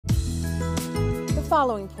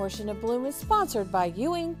following portion of Bloom is sponsored by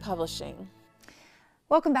Ewing Publishing.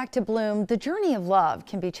 Welcome back to Bloom. The journey of love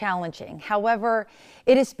can be challenging. However,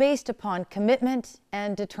 it is based upon commitment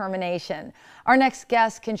and determination. Our next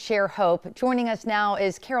guest can share hope. Joining us now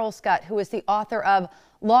is Carol Scutt, who is the author of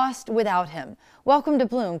Lost Without Him. Welcome to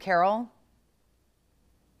Bloom, Carol.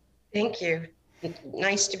 Thank you.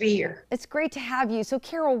 Nice to be here. It's great to have you. So,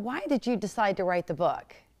 Carol, why did you decide to write the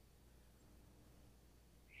book?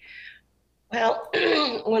 Well,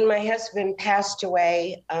 when my husband passed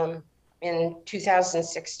away in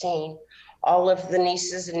 2016, all of the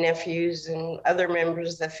nieces and nephews and other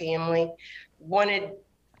members of the family wanted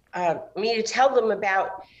me to tell them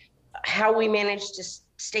about how we managed to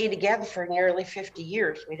stay together for nearly 50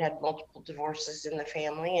 years. We'd had multiple divorces in the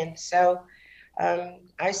family. And so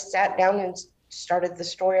I sat down and started the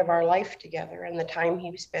story of our life together and the time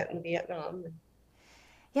he spent in Vietnam.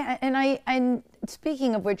 Yeah, and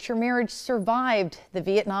speaking of which, your marriage survived the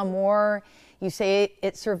Vietnam War. You say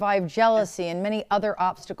it survived jealousy and many other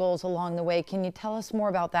obstacles along the way. Can you tell us more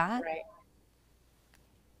about that?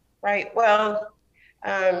 Right. Well,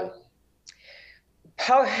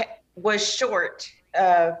 Paul was short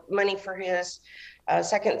money for his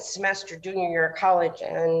second semester junior year of college,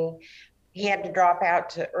 and he had to drop out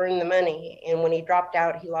to earn the money. And when he dropped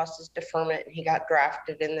out, he lost his deferment and he got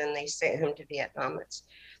drafted, and then they sent him to Vietnam. It's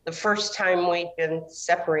the first time we'd been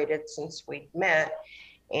separated since we'd met,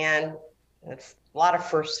 and a lot of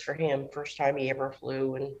firsts for him. First time he ever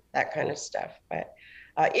flew and that kind of stuff. But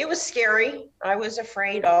it was scary. I was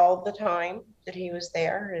afraid all the time that he was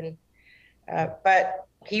there. And but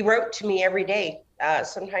he wrote to me every day,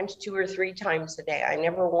 sometimes 2 or 3 times a day. I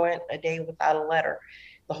never went a day without a letter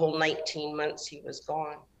the whole 19 months he was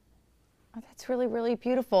gone. Oh, that's really, really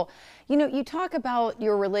beautiful. You know, you talk about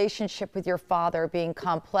your relationship with your father being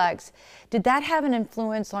complex. Did that have an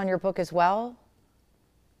influence on your book as well?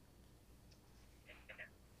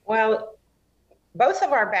 Well, both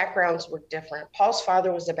of our backgrounds were different. Paul's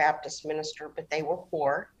father was a Baptist minister, but they were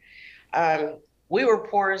poor. We were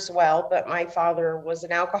poor as well, but my father was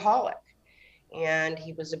an alcoholic, and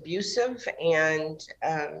he was abusive, and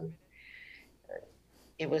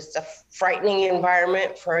it was a frightening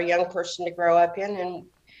environment for a young person to grow up in. And,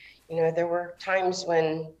 you know, there were times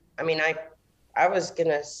when, I mean, I was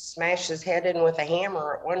gonna smash his head in with a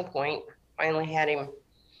hammer at one point. Finally had him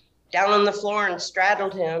down on the floor and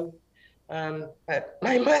straddled him. But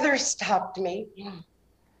my mother stopped me.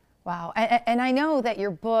 Wow. And I know that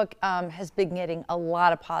your book has been getting a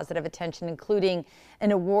lot of positive attention, including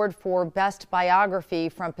an award for Best Biography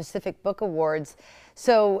from Pacific Book Awards.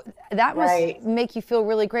 So that must make you feel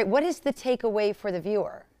really great. What is the takeaway for the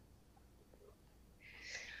viewer?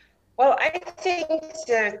 Well, I think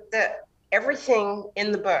that everything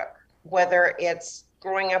in the book, whether it's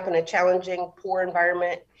growing up in a challenging, poor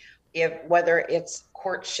environment, whether it's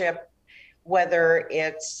courtship, whether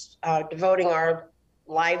it's devoting our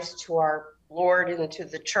lives to our Lord and to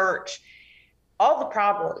the church, all the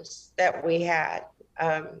problems that we had,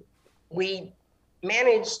 we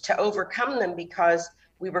managed to overcome them because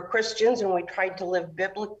we were Christians and we tried to live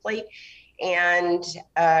biblically. And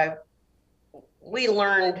we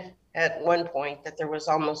learned at one point that there was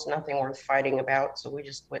almost nothing worth fighting about, so we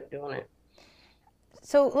just quit doing it.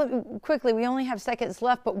 So quickly, we only have seconds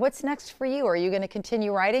left, but what's next for you? Are you going to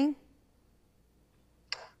continue writing?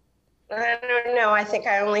 I don't know. I think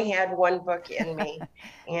I only had one book in me.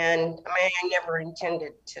 And I mean, I never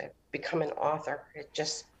intended to become an author. It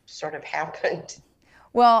just sort of happened.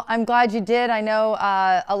 Well, I'm glad you did. I know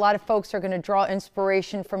a lot of folks are going to draw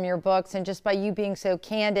inspiration from your books, and just by you being so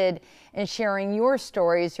candid and sharing your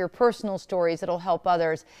stories, your personal stories, it'll help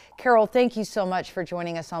others. Carol, thank you so much for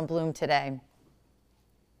joining us on Bloom today.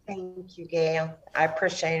 Thank you, Gayle. I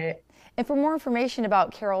appreciate it. And for more information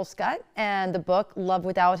about Carol Scutt and the book Love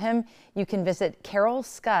Without Him, you can visit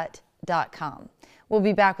carolscutt.com. We'll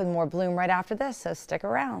be back with more Bloom right after this, so stick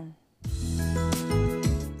around.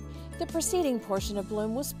 The preceding portion of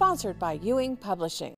Bloom was sponsored by Ewing Publishing.